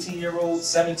by 18-year-olds,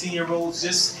 17-year-olds,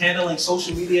 just handling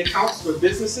social media accounts for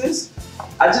businesses.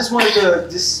 I just wanted to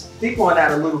just speak on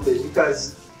that a little bit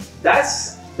because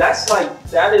that's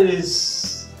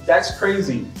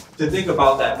crazy to think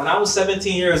about that. When I was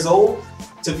 17 years old,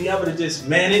 to be able to just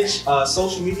manage a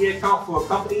social media account for a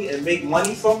company and make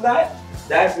money from that,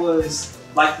 that was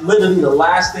like literally the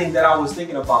last thing that I was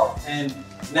thinking about. And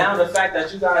now the fact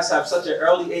that you guys have such an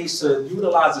early age to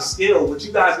utilize a skill, which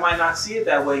you guys might not see it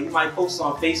that way. You might post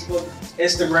on Facebook,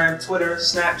 Instagram, Twitter,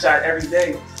 Snapchat every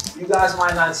day. You guys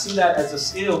might not see that as a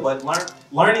skill, but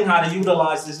learning how to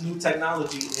utilize this new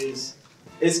technology is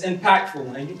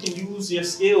impactful, and you can use your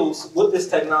skills with this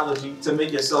technology to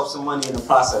make yourself some money in the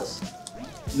process.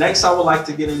 Next, I would like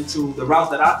to get into the route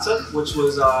that I took, which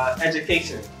was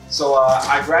education. So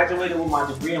I graduated with my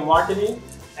degree in marketing,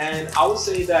 and I would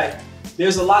say that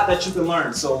there's a lot that you can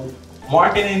learn. So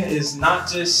marketing is not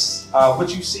just what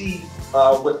you see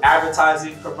with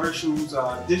advertising, commercials,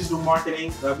 digital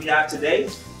marketing that we have today,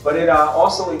 but it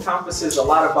also encompasses a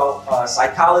lot about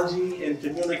psychology and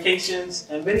communications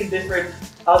and many different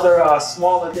other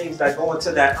smaller things that go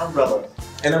into that umbrella.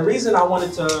 And the reason I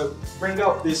wanted to bring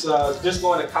up this just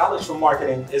going to college for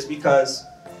marketing is because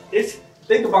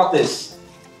think about this.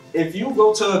 If you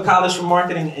go to college for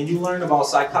marketing and you learn about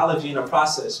psychology in the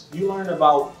process, you learn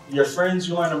about your friends,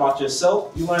 you learn about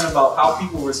yourself, you learn about how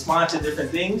people respond to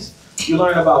different things, you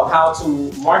learn about how to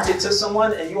market to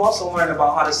someone, and you also learn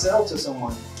about how to sell to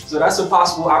someone. So that's a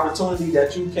possible opportunity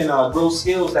that you can grow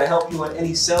skills that help you in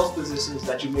any sales positions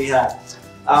that you may have.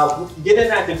 Getting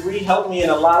that degree helped me in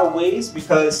a lot of ways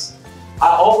because I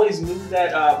always knew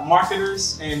that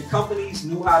marketers and companies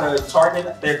knew how to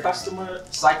target their customer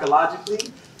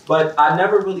psychologically, but I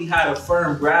never really had a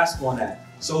firm grasp on that.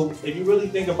 So if you really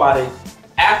think about it,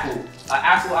 Apple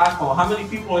iPhone, how many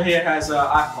people in here has an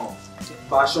iPhone?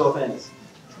 By a show of hands.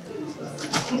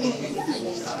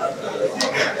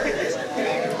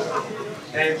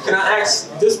 And can I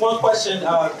ask this one question?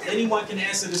 Anyone can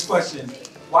answer this question.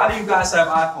 Why do you guys have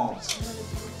iPhones?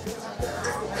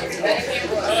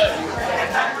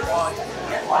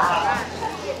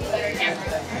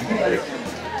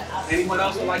 Anyone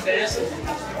else would like to answer?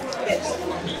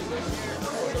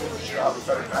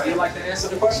 Would you like to answer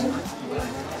the question?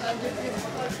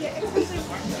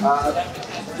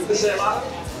 You can say it louder.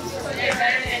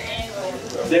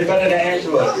 They're better than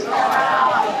Android.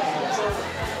 So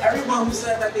everyone who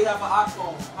said that they have an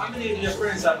iPhone, how many of your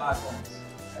friends have iPhones?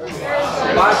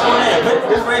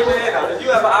 Just raise your hand out. If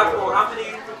you have an iPhone, how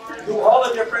many do all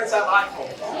of your friends have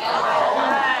iPhones?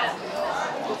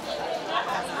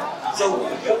 So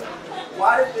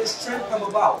why did this trend come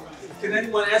about? Can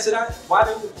anyone answer that? Why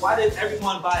did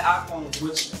everyone buy iPhones,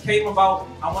 which came about,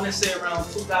 I want to say around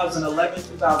 2011,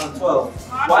 2012.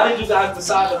 Why did you guys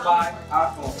decide to buy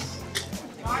iPhones?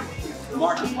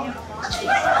 Marketing.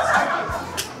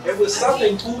 It was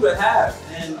something cool to have,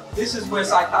 and this is where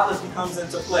psychology comes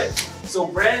into play. So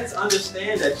brands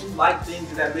understand that you like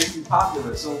things that make you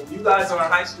popular. So you guys are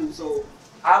in high school, so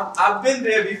I've been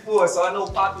there before, so I know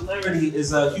popularity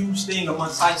is a huge thing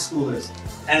amongst high schoolers.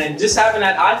 And just having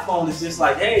that iPhone is just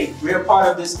like, hey, we're part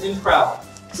of this in crowd.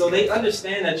 So they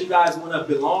understand that you guys want to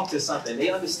belong to something. They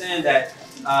understand that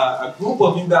a group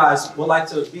of you guys would like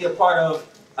to be a part of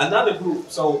another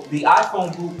group. So the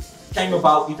iPhone group came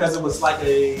about because it was like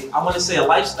I want to say a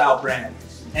lifestyle brand.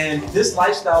 And this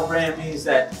lifestyle brand means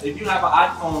that if you have an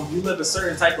iPhone, you live a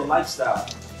certain type of lifestyle.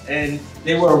 And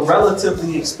they were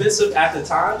relatively expensive at the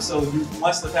time, so you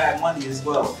must have had money as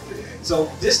well.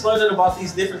 So just learning about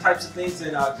these different types of things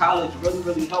in college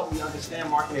really helped me understand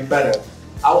marketing better.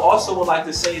 I also would like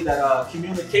to say that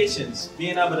communications,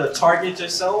 being able to target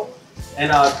yourself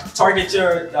and target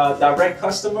your direct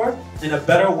customer in a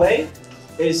better way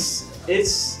it's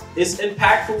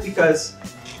impactful, because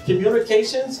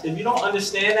communications, if you don't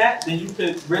understand that, then you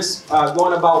could risk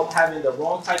going about having the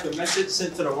wrong type of message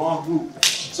sent to the wrong group.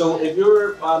 So if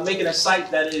you're making a site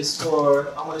that is for,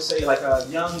 I want to say like a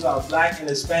young Black and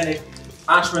Hispanic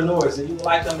entrepreneurs, and you would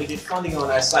like them to get funding on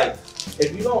that site,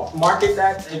 if you don't market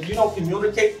that, if you don't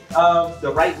communicate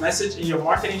the right message in your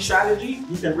marketing strategy,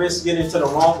 you can risk getting to the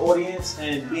wrong audience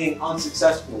and being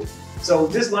unsuccessful. So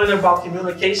just learning about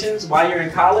communications while you're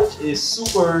in college is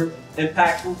super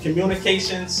impactful.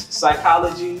 Communications,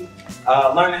 psychology,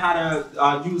 learning how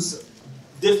to use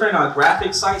different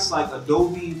graphic sites like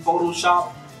Adobe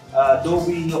Photoshop,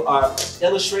 Adobe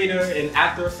Illustrator, and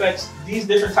After Effects. These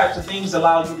different types of things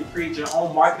allow you to create your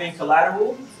own marketing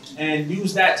collateral and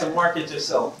use that to market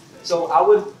yourself. So I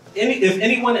would, if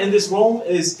anyone in this room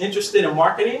is interested in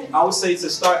marketing, I would say to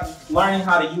start learning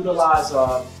how to utilize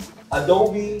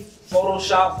Adobe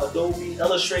Photoshop, Adobe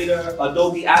Illustrator,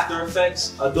 Adobe After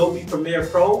Effects, Adobe Premiere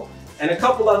Pro, and a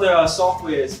couple other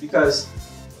softwares, because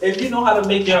if you know how to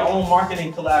make your own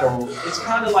marketing collateral, it's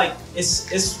kind of like,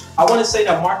 I want to say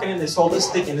that marketing is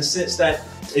holistic in the sense that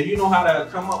if you know how to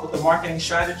come up with a marketing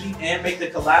strategy and make the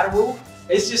collateral,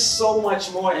 it's just so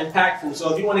much more impactful.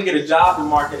 So if you want to get a job in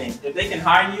marketing, if they can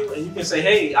hire you and you can say,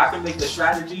 hey, I can make the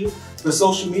strategy for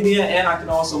social media and I can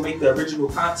also make the original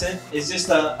content, it's just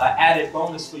an added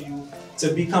bonus for you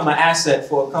to become an asset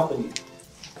for a company.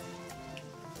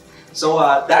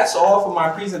 So that's all for my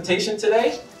presentation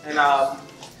today. And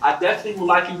I definitely would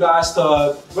like you guys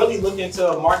to really look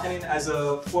into marketing as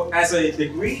a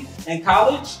degree in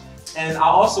college. And I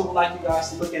also would like you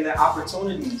guys to look into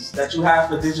opportunities that you have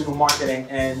for digital marketing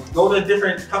and go to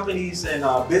different companies and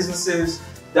businesses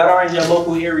that are in your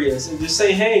local areas and just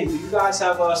say, hey, do you guys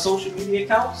have social media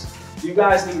accounts? Do you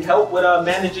guys need help with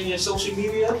managing your social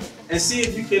media? And see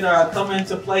if you can come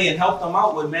into play and help them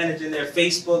out with managing their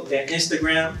Facebook, their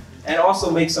Instagram, and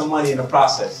also make some money in the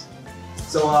process.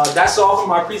 So that's all for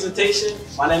my presentation.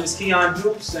 My name is Keon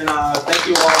Dukes, and thank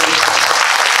you all.